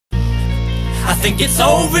I think it's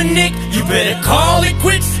over, Nick, you better call it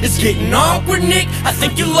quits. It's getting awkward, Nick, I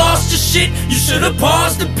think you lost your shit. You should've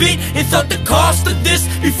paused a bit and thought the cost of this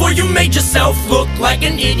before you made yourself look like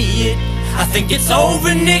an idiot. I think it's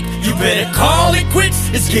over, Nick, you better call it quits.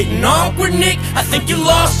 It's getting awkward, Nick, I think you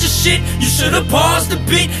lost your shit. You should've paused a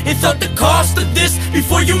bit and thought the cost of this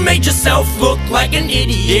before you made yourself look like an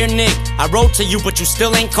idiot. Dear Nick, I wrote to you but you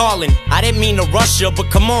still ain't calling. I didn't mean to rush you, but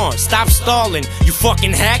come on, stop stalling. You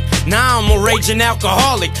fucking hack, now I'm a raging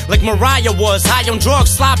alcoholic, like Mariah was, high on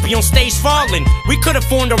drugs, sloppy on stage falling. We could've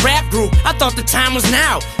formed a rap group, I thought the time was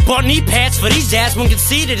now. Bought knee pads for these jazz when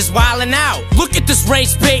conceited is wildin' out. Look at this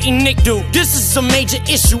race baiting Nick dude, this is a major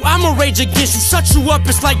issue. I'ma rage against you, shut you up,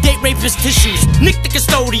 it's like date rapist tissues. Nick the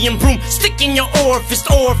custodian broom, stick in your orifice,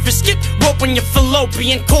 skip rope when your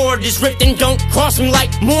fallopian cord is ripped. And don't cross me like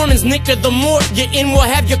Mormons, Nick, or the more you're in, we'll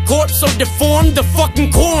have your corpse so deformed the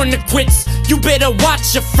fucking coroner quits. You better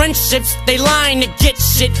watch your friendships, they lying to get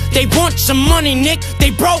shit. They want your money, Nick,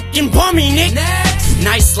 they broke and bummy, Nick. Next.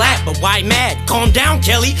 Nice slap, but why mad? Calm down,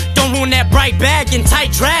 Kelly, don't ruin that bright bag and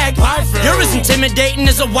tight drag. You're as intimidating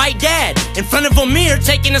as a white dad in front of a mirror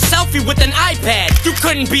taking a selfie with an iPad. You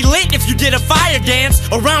couldn't be lit if you did a fire dance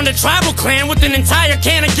around a tribal clan with an entire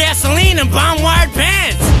can of gasoline and bomb-wired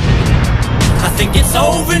pants. I think it's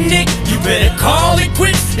over, Nick, you better call it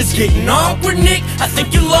quits. It's getting awkward, Nick, I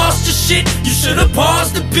think you lost your shit. You should've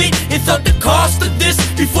paused a bit and thought the cost of this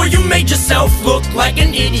before you made yourself look like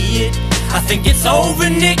an idiot. I think it's over,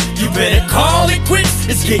 Nick, you better call it quits.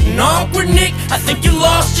 It's getting awkward, Nick, I think you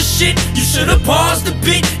lost your shit. You should've paused a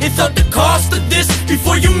bit and thought the cost of this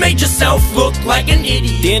before you made yourself look like an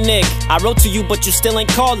idiot. Dear Nick, I wrote to you but you still ain't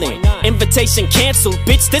calling. Invitation canceled,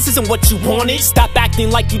 bitch, this isn't what you wanted. Stop acting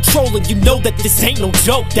like you trolling, you know that this ain't no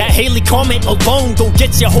joke. That Haley comment alone gon'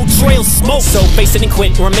 get your whole trail smoked. So face it and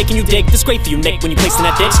quit, or I'm making you dig. This great for you, Nick, when you placed in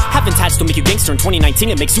that ditch. Having tats don't make you gangster in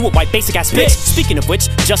 2019, it makes you a white basic ass bitch. Speaking of which,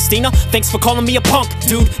 Justina, thanks for calling me a punk,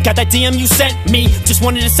 dude. Got that DM you sent me, just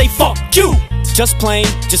wanted to say fuck you. Just plain,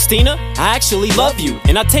 Justina, I actually love you.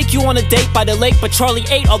 And I'll take you on a date by the lake, but Charlie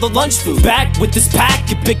ate all the lunch food. Back with this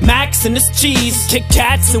pack of Big Macs and this cheese, Kit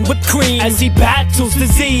Kats and whipped cream, as he battles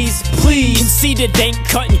disease. Please, conceited ain't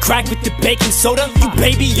cutting crack with the baking soda. You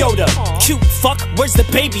baby Yoda, cute fuck, where's the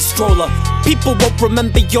baby stroller? People won't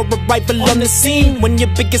remember your arrival on the scene when your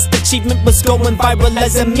biggest achievement was going viral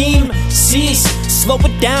as a meme. Sheesh, slow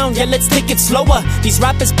it down, yeah, let's take it slower. These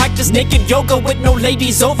rappers practice naked yoga with no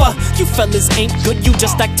ladies over. You fellas ain't good, you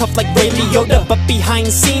just act tough like Ray Liotta. But behind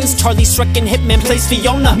scenes, Charlie Shrek and Hitman plays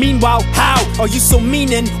Fiona. Meanwhile, how are you so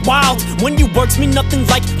mean and wild when your words mean nothing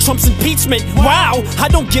like Trump's impeachment? Wow, I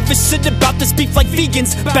don't give a shit about this beef like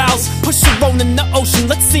vegans. Bows, push your own in the ocean,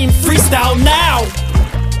 let's see him freestyle now.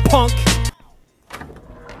 Punk.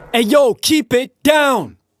 Hey yo, keep it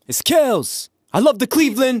down. It's Kels. I love the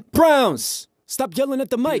Cleveland Browns. Stop yelling at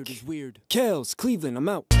the mic. Weird. Kels, Cleveland, I'm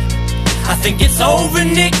out. I think it's over,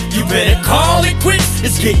 Nick, you better call it quits.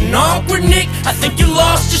 It's getting awkward, Nick, I think you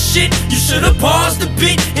lost your shit. You should've paused a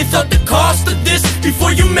bit and thought the cost of this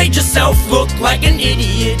before you made yourself look like an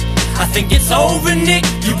idiot. I think it's over, Nick,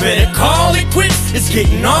 you better call it quits. It's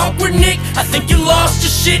getting awkward, Nick, I think you lost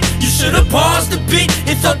your shit. You should've paused a bit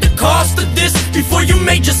and thought the cost of this before you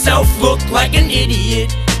made yourself look like an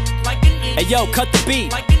idiot. Hey yo, cut the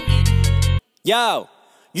beat. Yo,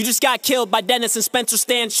 you just got killed by Dennis and Spencer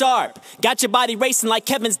stand sharp. Got your body racing like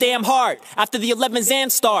Kevin's damn heart after the 11s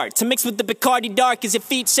and start. To mix with the Bacardi Dark as your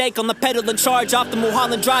feet shake on the pedal and charge off the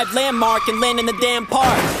Mulholland Drive landmark and land in the damn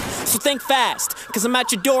park. So think fast, cause I'm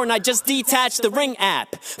at your door and I just detached the Ring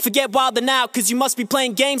app. Forget Wildin' Out, cause you must be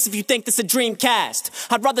playing games if you think this a Dreamcast.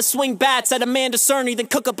 I'd rather swing bats at Amanda Cerny than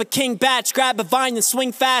cook up a king batch, grab a vine and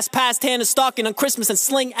swing fast past Hannah Stalking on Christmas and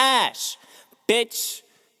sling ash. Bitch.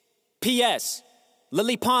 P.S.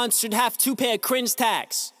 Lily Pons should have 2 pair of cringe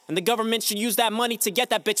tax, and the government should use that money to get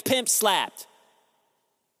that bitch pimp slapped.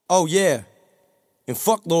 Oh yeah, and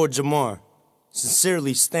fuck Lord Jamar.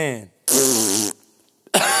 Sincerely, Stan.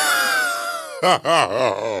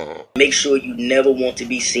 Make sure you never want to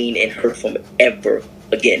be seen and heard from ever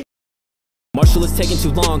again. Marshall is taking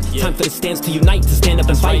too long, time for the stands to unite, to stand up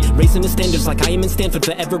and fight, raising the standards like I am in Stanford.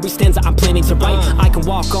 For every stanza I'm planning to write, I can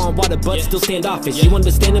walk on water but still standoffish. You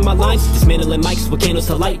understanding my lines? Dismantling mics with candles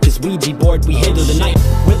to light, this Ouija board we handle the night.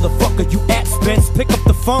 Where the fuck are you at, Spence? Pick up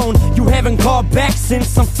the phone, you haven't called back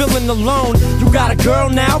since I'm feeling alone. You got a girl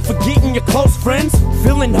now, forgetting your close friends,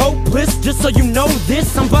 feeling hopeless, just so you know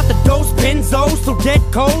this. I'm about to dose benzos, so dead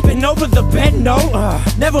cold, been over the bed, no,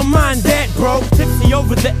 never mind that bro, tipsy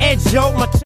over the edge, yo, my